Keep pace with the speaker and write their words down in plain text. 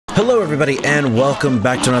Hello everybody and welcome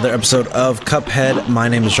back to another episode of Cuphead. My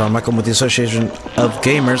name is Johnmichael with the Association of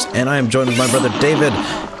Gamers and I am joined with my brother David.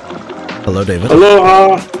 Hello David.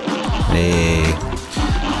 Aloha. Hey.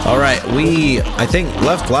 Alright, we, I think,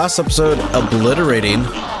 left last episode obliterating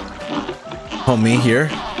homie here.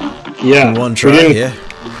 Yeah. In one try, yeah.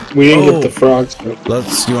 We didn't get the frogs. You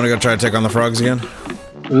want to go try to take on the frogs again?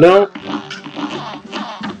 No.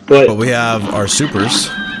 But we have our supers.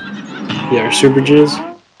 Yeah, our super jizz.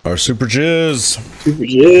 Our super jizz. Super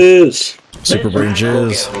jizz. Super brain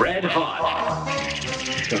jizz.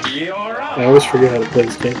 I always forget how to play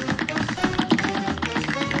this game.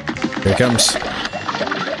 Here it comes.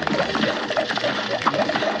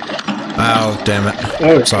 Oh, damn it.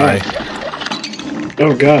 Oh, sorry. God.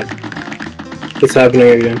 Oh, God. It's happening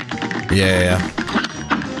again. Yeah.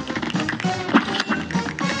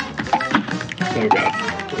 Oh, God.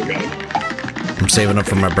 Oh, God. I'm saving up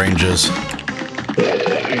for my brain jizz. Yeah,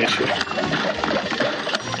 I got you.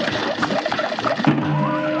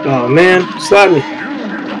 Oh, man. Slap me.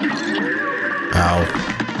 Ow.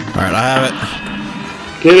 Alright, I have it.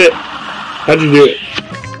 Get it. How'd you do it?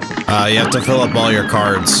 You have to fill up all your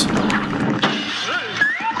cards.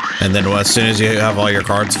 And then as soon as you have all your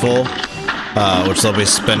cards full, which they'll be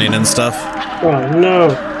spinning and stuff. Oh, no.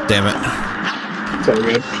 Damn it. It's all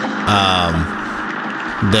good.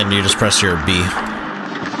 Then you just press your B.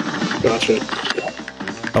 Gotcha.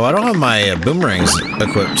 Oh, I don't have my boomerangs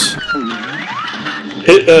equipped.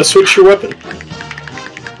 Hit, switch your weapon.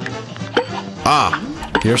 Ah,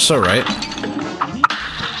 you're so right.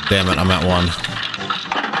 Damn it, I'm at 1.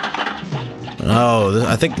 Oh,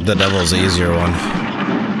 I think the devil's the easier one.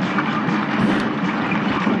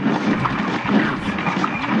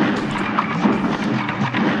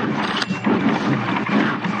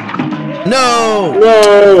 No!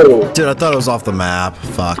 No! Dude, I thought it was off the map.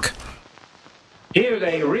 Fuck. Here's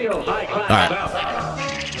a real high class.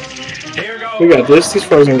 Alright. Here goes. We got this. These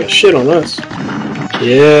frogs ain't got shit on us.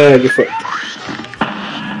 Yeah, get fucked.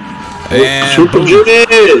 And Super boom.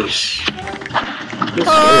 jizz!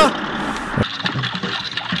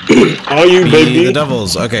 All you, Be baby. the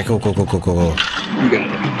devils. Okay, cool. You got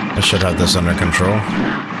it. I should have this under control.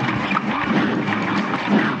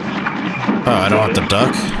 Oh, I don't have to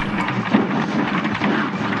duck.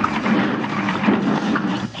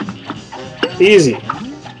 Easy.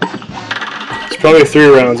 It's probably 3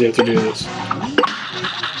 rounds you have to do this.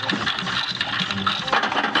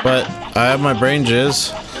 But I have my brain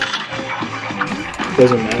jizz.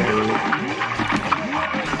 Doesn't matter anymore.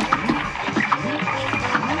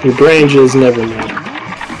 Your brain just never matter.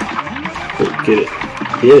 Oh, get it.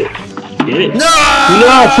 Get it. No!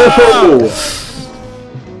 No!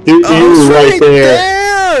 Dude, you were right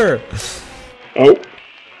there. Oh.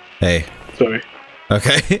 Hey. Sorry.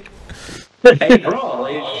 Okay. A brawl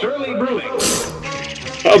is surely brewing.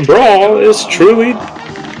 A brawl is truly...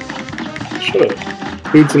 Shut up.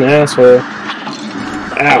 Dude's an asshole.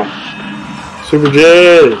 Ow. Super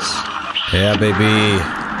jizz. Yeah, baby.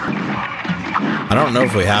 I don't know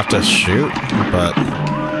if we have to shoot, but...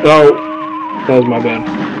 Oh. That was my bad.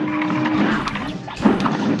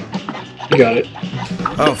 You got it.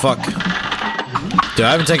 Oh, fuck. Dude,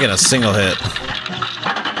 I haven't taken a single hit.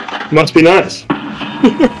 Must be nice.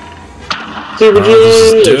 Super I don't know if this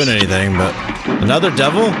is jizz. doing anything, but... Another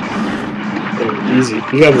devil? Oh, easy.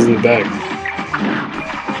 You got this in the bag.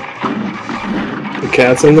 The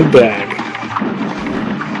cat's in the bag.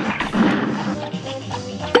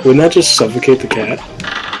 Wouldn't that just suffocate the cat?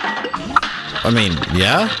 I mean,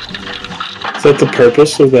 yeah? Is that the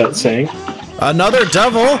purpose of that saying? Another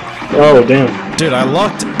devil? Oh, damn. Dude, I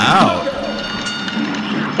lucked out.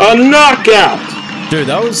 A knockout! Dude,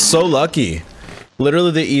 that was so lucky.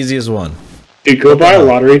 Literally the easiest one. Dude, go buy a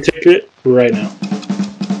lottery ticket right now.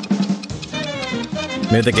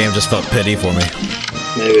 Maybe the game just felt pity for me.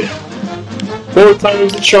 Maybe. 4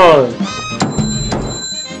 times the charm.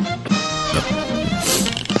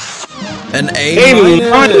 An A minus.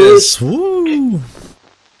 minus. Woo!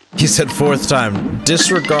 He said 4th time.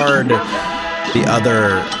 Disregard the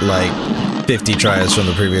other, like, 50 tries from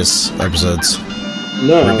the previous episodes.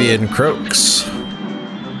 No. Ruby and Croaks.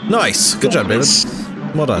 Nice. Good job, David.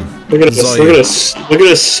 Well done. Look at This is us. all you. Look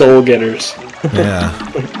at us soul getters. Yeah.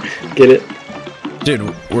 Get it? Dude,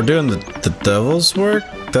 we're doing the devil's work?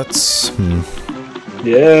 That's...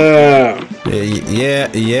 Yeah. Yeah?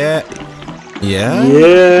 Yeah.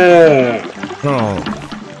 No.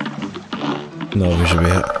 No, we should be...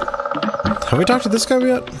 Have we talked to this guy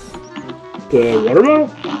yet? The water bottle?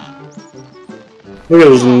 Look at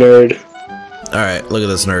this nerd. Alright, look at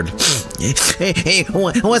this nerd. Hey,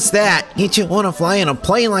 what's that? You want to fly in a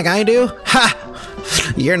plane like I do? Ha!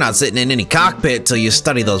 You're not sitting in any cockpit till you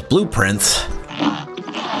study those blueprints.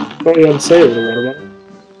 What do you have to say, little water bottle?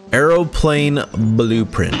 Aeroplane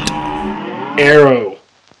blueprint. Aeroplane.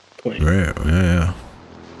 Yeah.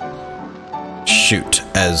 Shoot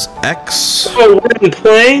as X. Oh, we're in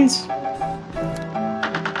planes?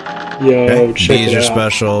 Yo, Okay. check Bees it are out.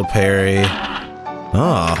 special, parry.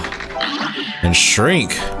 Ah. And shrink.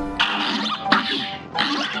 Did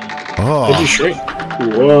you Oh. shrink?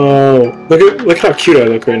 Whoa. Look how cute I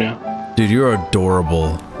look right now. Dude, you're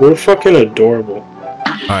adorable. We're fucking adorable.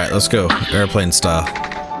 Alright, let's go. Airplane style.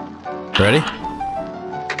 Ready?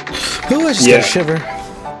 Ooh, I just Yeah. got a shiver.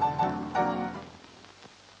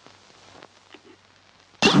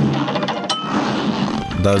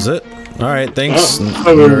 That was it? Alright, thanks. Oh, I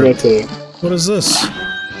thought we were about to... What is this?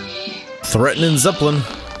 Threatening Zeppelin.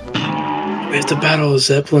 We have to battle a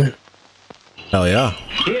Zeppelin. Hell yeah.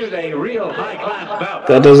 Here's a real high-class bout.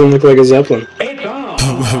 That doesn't look like a Zeppelin. It's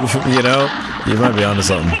on. You know, you might be onto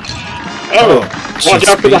something. Oh! she Watch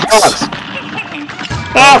out for the speaks. hogs!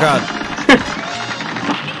 Oh Ah! god.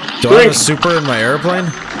 Do I have a super in my airplane?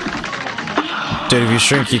 Dude, if you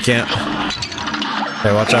shrink, you can't.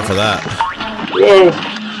 Hey, watch out for that. Whoa!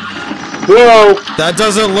 Whoa! That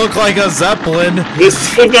doesn't look like a Zeppelin. This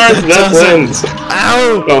is our Zeppelins!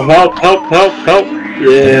 Ow! Oh, help, help, help, help!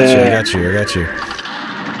 Yeah. I got you.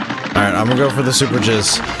 Alright, I'm gonna go for the super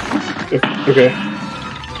jizz. Okay.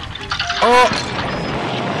 Oh!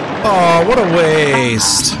 Oh, what a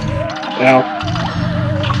waste. Ow.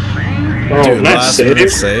 Oh, Dude, nice last save. minute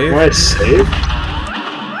save. Nice save.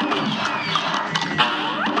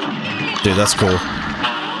 Dude, that's cool.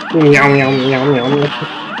 Meow, meow, meow, meow,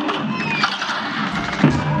 meow.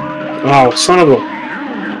 Oh, son of a...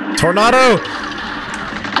 Tornado!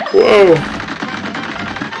 Whoa!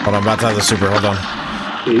 Hold on, I'm about to have the super. Hold on.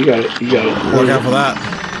 Yeah, you got it, you got it. Look out for that.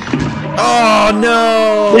 Oh,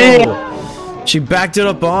 no! Yeah. She backed it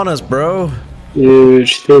up on us, bro. Dude,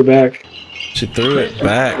 she threw it back. She threw it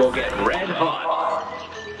back. Will get red hot.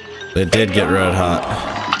 It did get red hot.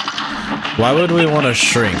 Why would we want to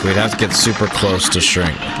shrink? We'd have to get super close to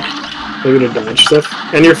shrink. Maybe to dodge stuff.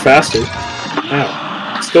 And you're faster.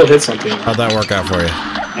 Ow. Still hit something. How'd that work out for you?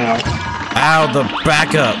 Ow. Ow, the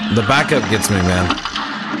backup. The backup gets me, man.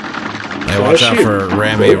 Hey, Why watch is out she- for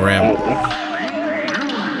Rammy Ram.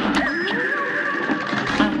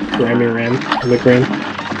 Rammy Ram. Lick Ram.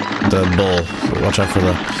 The bull. Watch out for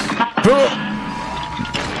the...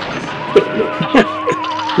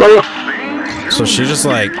 So she just,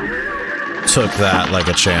 like, took that like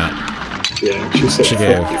a champ. Yeah, she said, She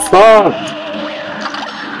gave. fuck!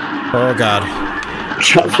 Oh, God.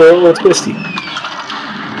 Shot for a little twisty.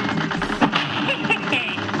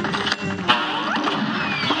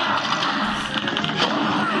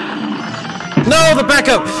 No, the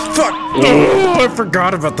backup! Fuck! Oh, I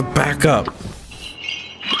forgot about the backup.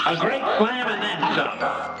 A great slam and then some.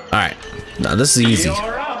 Alright. Now, this is easy.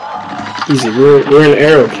 You're up. Easy, we're in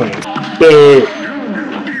aeroplane. Boo.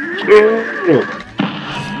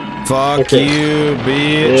 Fuck Okay. you,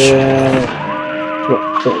 bitch. Yeah.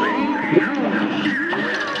 Come on.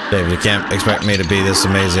 Dave, you can't expect me to be this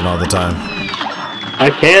amazing all the time. I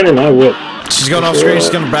can and I will. She's going off screen. She's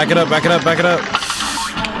gonna back it up, back it up, back it up.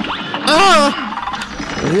 Ah!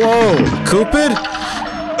 Whoa, Cuphead?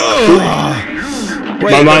 Ugh.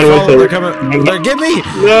 Wait, My mind they're went to- they're coming. They're get me. No,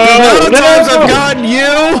 The amount of no. times I've gotten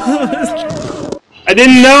you. I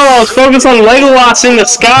didn't know. I was focused on Legolas in the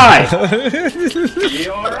sky.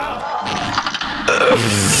 You're up.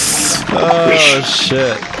 Oh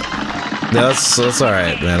shit. That's all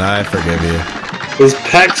right, man. I forgive you. His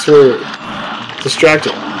pecs were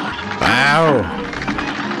distracting. Ow.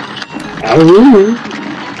 Ow.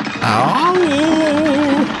 Ow.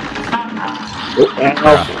 Oh,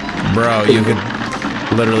 ow. Bro, you could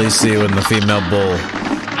literally see when the female bull.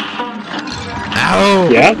 Ow!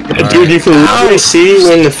 Yeah? All Dude, you can Ow! literally see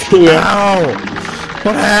when the female... Ow!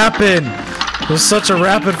 What happened? It was such a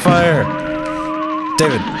rapid fire.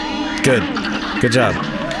 David, good. Good job.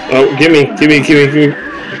 Oh, gimme.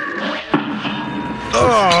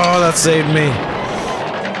 Oh, that saved me.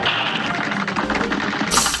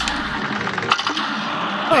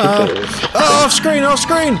 Off screen, off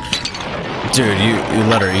screen! Dude, you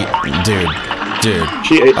let her eat. Dude.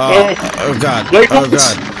 She ate... Oh god. Oh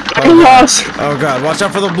god. Legolas! Oh god, watch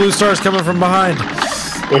out for the blue stars coming from behind.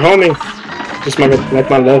 They're homing. Just like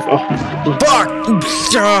my love. Oh. Fuck!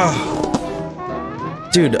 Ah.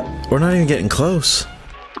 Dude, we're not even getting close.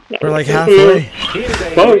 We're like halfway. Here's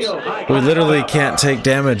a Close. real high We literally can't take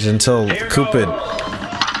damage until Cupid.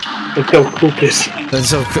 Until Cupid.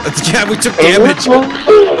 Yeah, we took damage.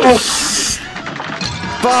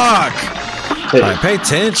 Fuck! Hey, Alright, pay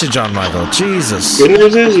attention, Johnmichael. Jesus. good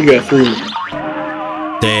news is you got 3 more.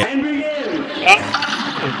 Damn. And begin.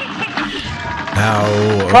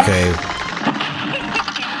 Ow, okay.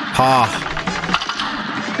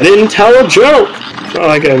 Ha. I didn't tell a joke! It's not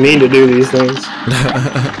like I mean to do these things.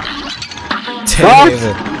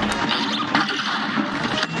 David.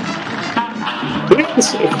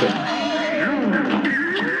 Please? Okay.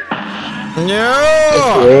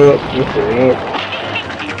 No! Lift her up.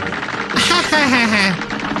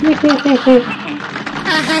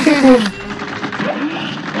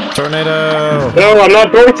 Tornado! No, I'm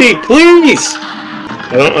not Dorothy! Please!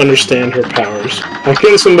 I don't understand her powers. How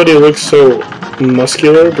can somebody look so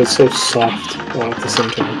muscular but so soft all at the same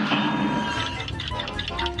time?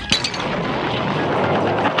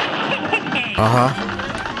 Uh-huh.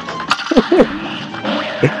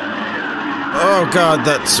 Oh god,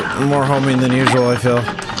 that's more homing than usual, I feel.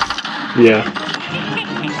 Yeah.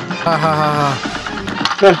 Ha ha ha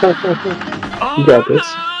ha. You got this.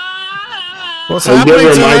 What's Oh, give happening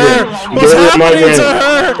her a to her? migraine. What's Give her a happening to migraine.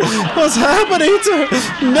 her? What's happening to her?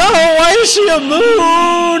 No, why is she a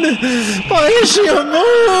moon? Why is she a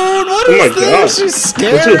moon? What Oh my is this? God. She's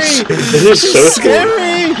scary. This is She's so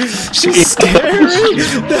scary. She's scary.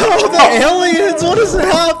 No, the aliens. What is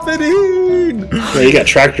happening? No, you got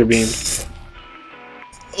tractor beamed.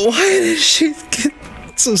 Why did she get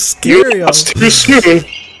so You scary? lost too soon.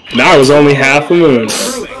 Now it was only half a moon.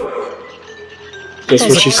 That's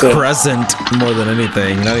what she said. Crescent more than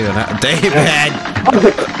anything. Not even David.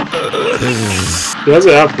 That's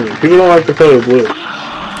what happened. People don't like the color blue.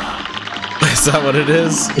 Is that what it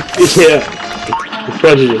is? Yeah. The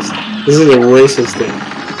prejudice. This is a racist thing.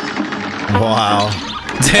 Wow.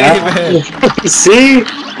 David. See?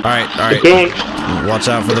 Alright, I alright. don't. Watch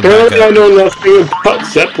out for the Apparently, I backup. know nothing about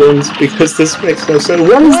zeppelins because this makes no sense.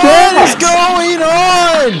 What is What is that? going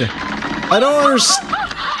on? I don't understand.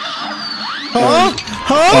 Huh?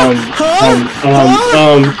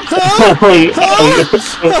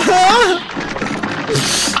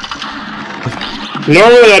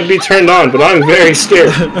 Normally I'd be turned on, but I'm very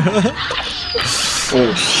scared.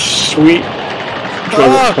 Oh, sweet.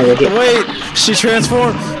 Wait, she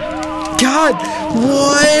transformed. God,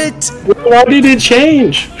 what? Why did it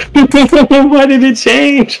change? Why did it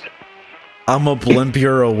change? I'm a blimp,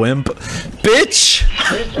 you're a wimp. Bitch!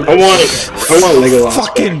 I want Legolas.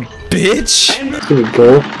 Fucking bitch! Stupid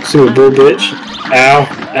bull. Stupid bull bitch. Ow.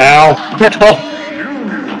 Ow.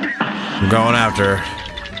 I'm going after her.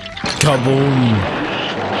 Kaboom!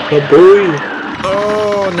 Kabooey.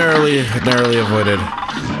 Oh, narrowly avoided.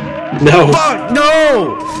 No. Fuck,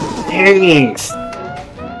 no! Dang.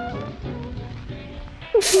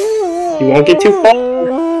 You won't get too far.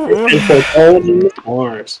 And for all in the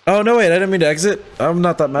cars. Oh, no, wait, I didn't mean to exit. I'm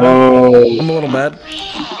not that mad. Oh. I'm a little mad.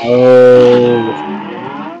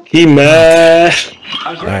 Oh. He mad.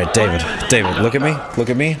 Alright, David. David, look at me. Look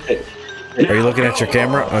at me. Are you looking at your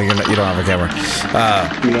camera? Oh, you're not, you don't have a camera.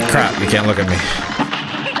 Crap, you can't look at me.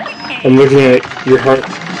 I'm looking at your heart.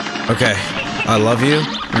 Okay, I love you.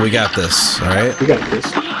 We got this, alright? You got this.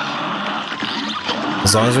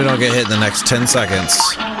 As long as we don't get hit in the next 10 seconds,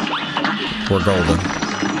 we're golden.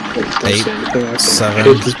 8,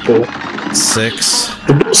 7, 6,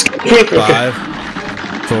 5,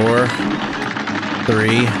 4,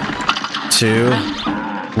 3, 2, 1.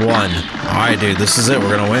 Alright, dude, this is it.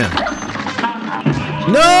 We're gonna win.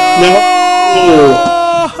 No!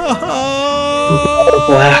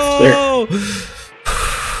 Laughter.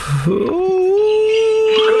 Good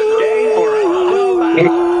day for a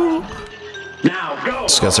Now go.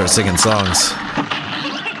 Just gotta start singing songs.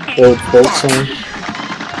 Old folk song.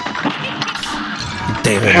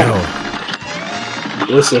 David, no.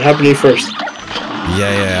 Listen, it happened to you first.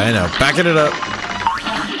 Yeah, I know. Backing it up.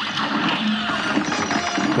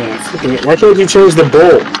 Why can't you change the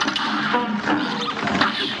bowl?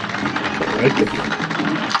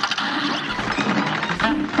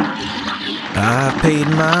 I paid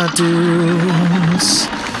my dues.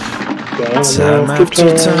 Time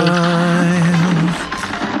after time.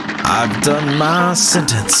 I've done my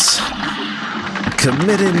sentence.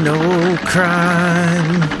 Committed no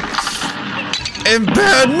crime. And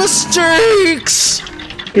bad mistakes.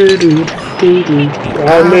 I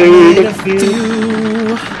made a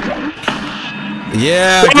few.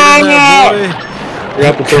 Yeah, get in there, boy. I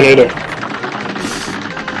got the tornado.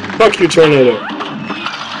 Fuck you, tornado.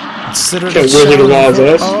 Consider Okay, the Wizard of challenge Oz for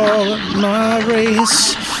us. all of my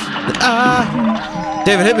race.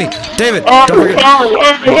 David, hit me. David, Oh, don't forget.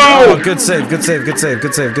 oh, Oh, good save, good save, good save,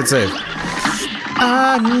 good save, good save.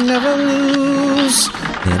 I never lose.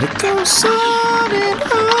 And it goes on and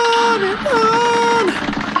on and on.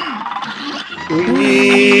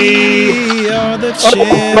 We are the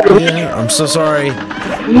champion. I'm so sorry,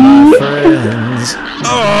 my friends.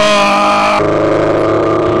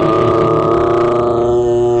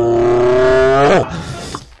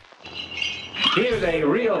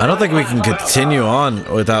 I don't think we can continue on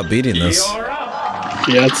without beating this.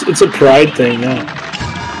 Yeah, it's a pride thing now.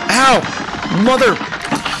 Ow! Mother!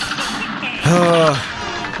 Oh,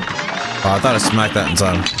 I thought I smacked that in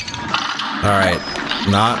time. Alright.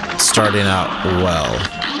 Not starting out well.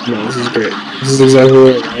 No, this is great. This is exactly what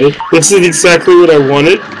I wanted. This is exactly what I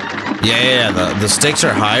wanted. Yeah. The stakes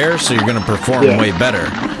are higher, so you're gonna perform way better.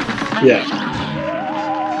 Yeah.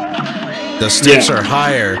 The stakes are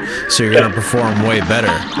higher, so you're gonna perform way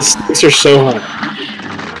better. The stakes are so high.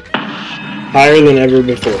 Higher than ever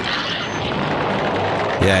before.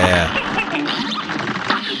 Yeah.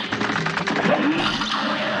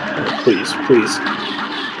 Please, please.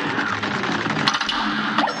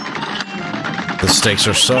 The stakes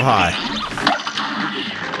are so high.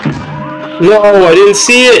 No, I didn't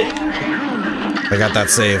see it! I got that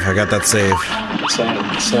save.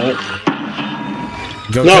 Saw it.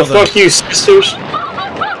 Go no, kill them. fuck you, sisters.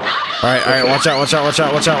 Alright, watch out.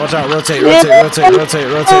 Rotate.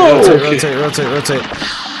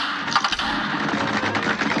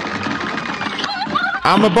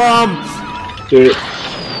 I'm a bomb! Do it.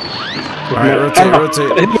 Alright, rotate.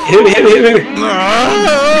 Hit me.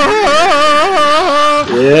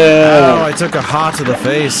 Yeah. Oh, I took a ha to the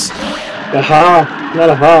face. A ha, not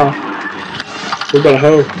a ha. What about a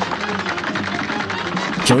ho?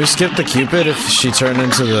 Can we skip the Cupid if she turned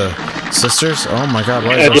into the sisters? Oh my god,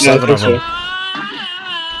 why is there 7 of them?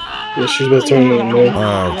 Yeah, she's about to turn into more.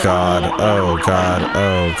 Oh god.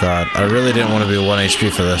 I really didn't want to be 1 HP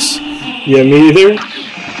for this. Yeah, me either.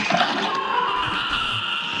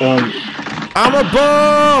 I'm a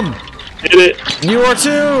bomb! Hit it. You are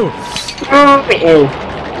too! Oh.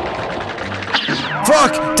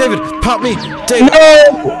 Fuck! David, pop me! David!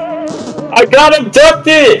 No! I got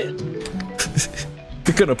abducted!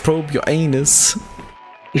 You're gonna probe your anus.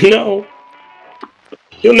 No.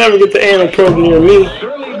 You'll never get the anal probe near me.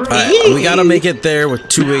 Alright, we gotta make it there with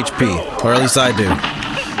 2 HP. Or at least I do.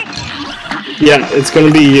 Yeah, it's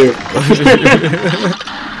gonna be you.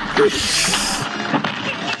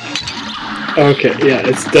 Okay, yeah,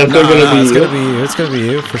 it's definitely gonna be you. It's gonna be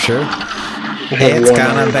you, for sure. It's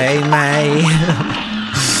gonna be me.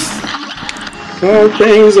 All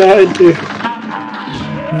things I do.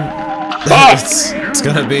 It's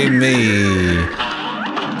gonna be me.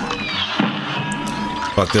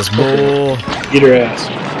 Fuck this bull. Eat her ass.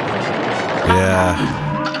 Yeah.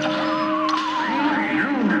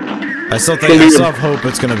 I still have hope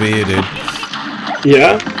it's gonna be you, dude.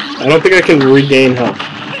 Yeah? I don't think I can regain health.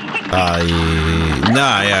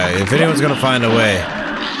 Nah, yeah. If anyone's gonna find a way.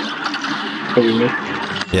 Probably me.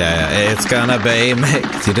 Yeah, it's gonna be me.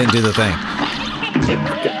 You didn't do the thing.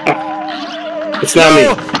 It's not me.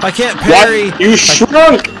 I can't parry. What? You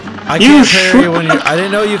shrunk. I can't parry when you. I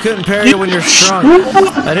didn't know you couldn't parry when you're shrunk.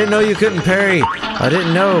 I didn't know you couldn't parry. I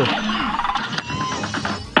didn't know.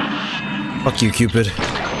 Fuck you, Cupid.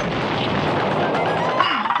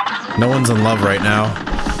 No one's in love right now.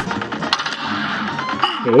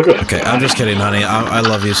 Okay, I'm just kidding, honey. I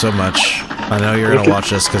love you so much. I know you're gonna watch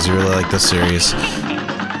this because you really like this series.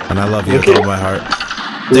 And I love you with all my heart.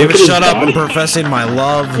 David, shut up! I'm professing my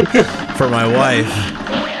love for my wife.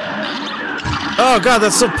 Oh god,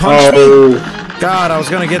 that still punched me! God, I was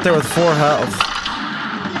gonna get there with 4 health.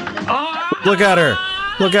 Look at her!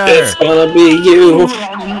 Look at her! It's gonna be you!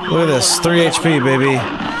 Look at this, 3 HP, baby.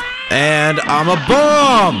 And I'm a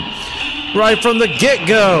bomb! Right from the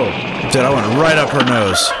get-go! Dude, I went right up her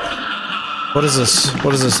nose. What is this?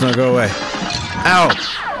 What is this? No, go away. Ow!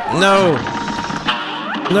 No!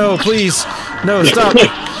 No, please! No, stop!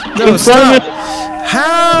 No, stop!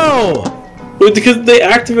 How? Well, because they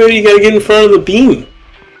activate it, you gotta get in front of the beam.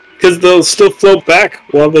 Because they'll still float back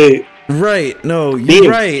while they... Right, no, you're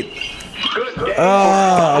right.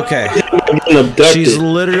 Oh, okay. She's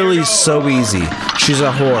literally so easy. She's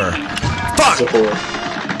a whore. Fuck! She's a whore.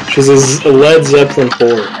 She's a Led Zeppelin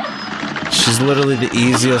whore. She's literally the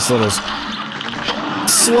easiest little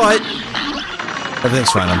slut.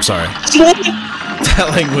 Everything's fine, I'm sorry. That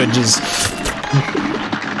language is...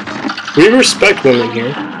 We respect women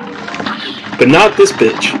here. But not this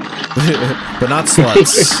bitch. But not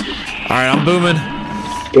sluts. Alright, I'm booming.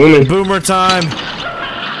 Booming. Boomer time.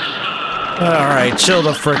 Alright, chill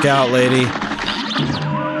the frick out, lady.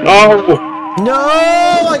 Oh!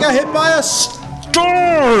 No! I got hit by a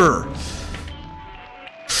star!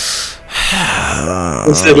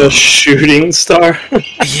 Is it a shooting star?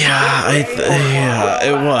 Yeah, yeah,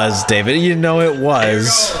 it was, David. You know it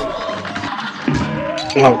was.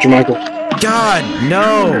 Oh, Johnmichael. God,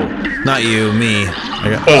 no! Not you, me. I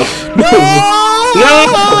got... No! No!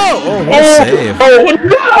 Oh, what a save. Oh,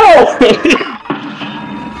 no!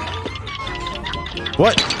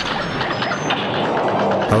 What?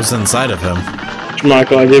 I was inside of him.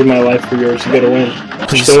 Johnmichael, I gave my life for yours. You gotta win.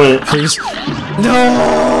 Please, still in it. please.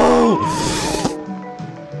 No!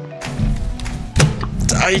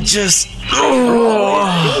 I just...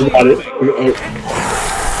 Oh. You got it.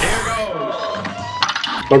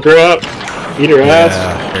 Fuck her up. Eat her ass.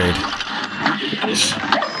 Yeah, Nice.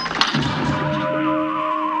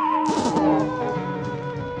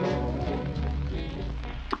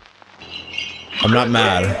 I'm not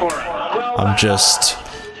mad. I'm just...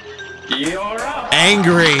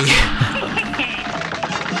 angry.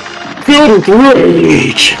 Filled with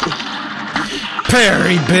rage.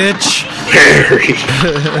 Parry, bitch. Parry.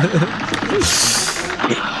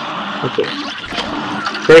 Okay.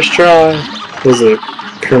 First try was a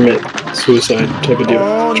Kermit suicide type of deal.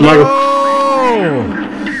 Oh, Johnmichael.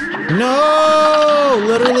 no! No!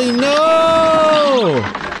 Literally no!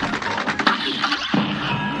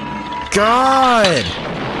 God!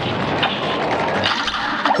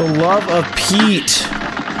 The love of Pete.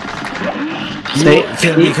 You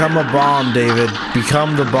can become a bomb, David.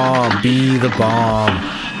 Become the bomb. Be the bomb.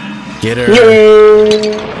 Get her.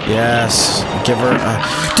 Yay! Yes. Give her a...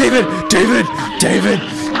 David! David! David!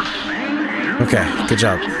 Okay, good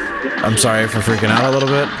job. I'm sorry for freaking out a little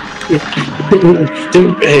bit.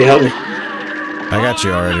 Hey, help me. I got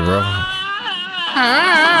you already, bro.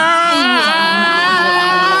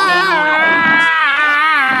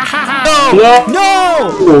 No! No!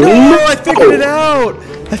 No! I figured it out!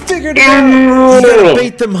 I figured it out! You gotta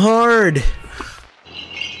bait them hard.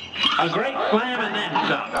 A great slam and then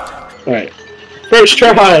some. Alright. First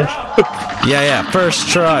try! Yeah, first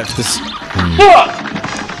try. This...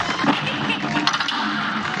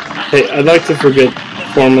 Hey, I'd like to forget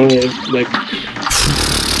formally, like...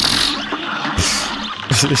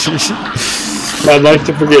 I'd like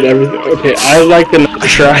to forget everything. Okay, I'd like to not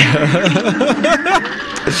try.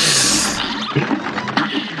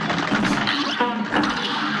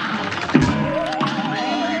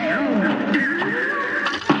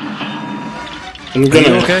 I'm gonna...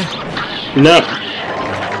 Are you okay? No.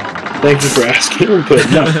 Thank you for asking, but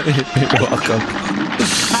no. You're welcome.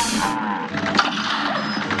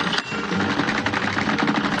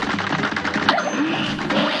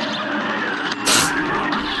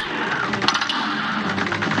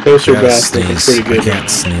 Those are bad. Sneeze. Pretty good. I can't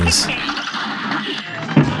sneeze.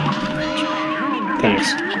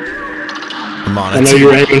 Thanks. I'm on it. I know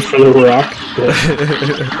you're aiming for the rock, but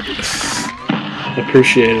I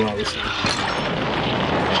appreciate it all the time.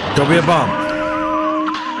 Go be a bomb.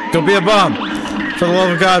 Go be a bomb. For the love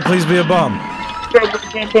of God, please be a bomb. Please.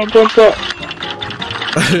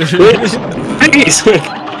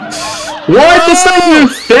 What? That's not even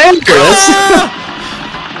fair, Chris.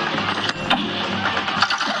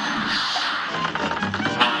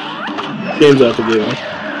 Game's out to get me.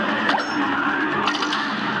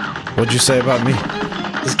 What'd you say about me?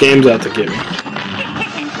 This game's out to get me.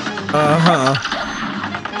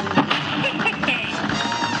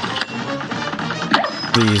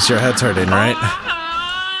 Please, your head's hurting, right?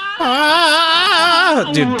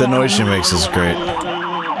 Dude, the noise she makes is great.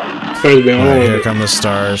 Right, here come the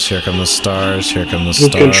stars, here come the stars, here come the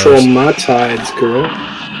stars. You control my tides, girl.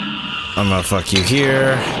 I'm gonna fuck you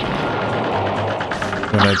here.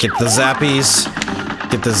 I'm gonna get the zappies.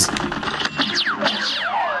 Get this.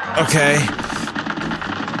 Okay.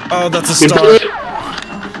 Oh, that's a star.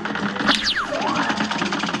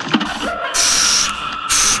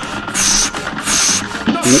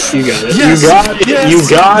 You got it. Yes, you got it. yes, you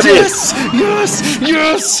got yes, it. Yes,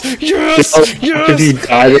 yes, yes, yes. Did you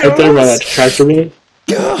die right there by that tractor beam?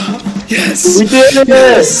 Yes. We did it.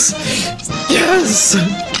 Yes. Yes.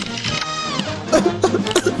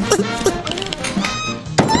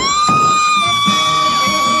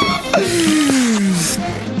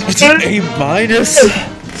 It's an A minus.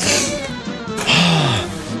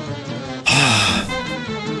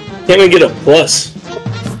 Can't even get a plus.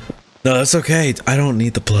 No, that's okay. I don't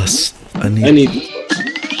need the plus. I need the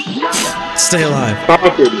plus. Stay alive.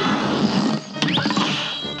 Conquered it.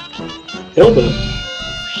 Hilda.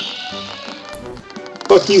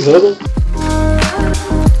 Fuck you, Hilda.